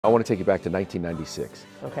I want to take you back to 1996.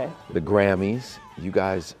 Okay. The Grammys, you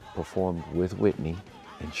guys performed with Whitney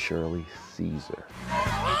and Shirley Caesar.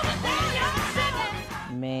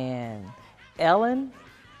 Man, Ellen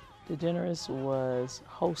DeGeneres was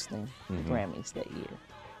hosting the Grammys that year.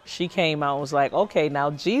 She came out and was like, okay, now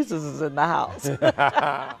Jesus is in the house.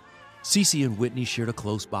 Cece and Whitney shared a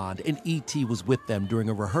close bond, and E.T. was with them during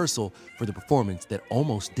a rehearsal for the performance that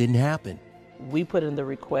almost didn't happen. We put in the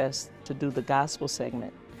request to do the gospel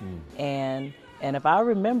segment. And if I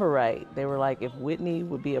remember right, they were like, if Whitney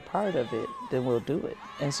would be a part of it, then we'll do it.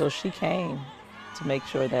 And so she came to make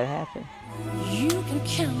sure that happened. You can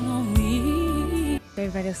count on me.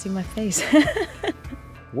 Everybody will see my face.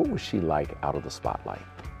 What was she like out of the spotlight?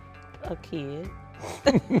 A kid.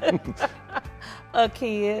 A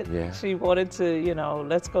kid. Yeah. She wanted to,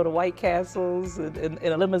 let's go to White Castles in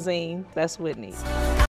a limousine. That's Whitney.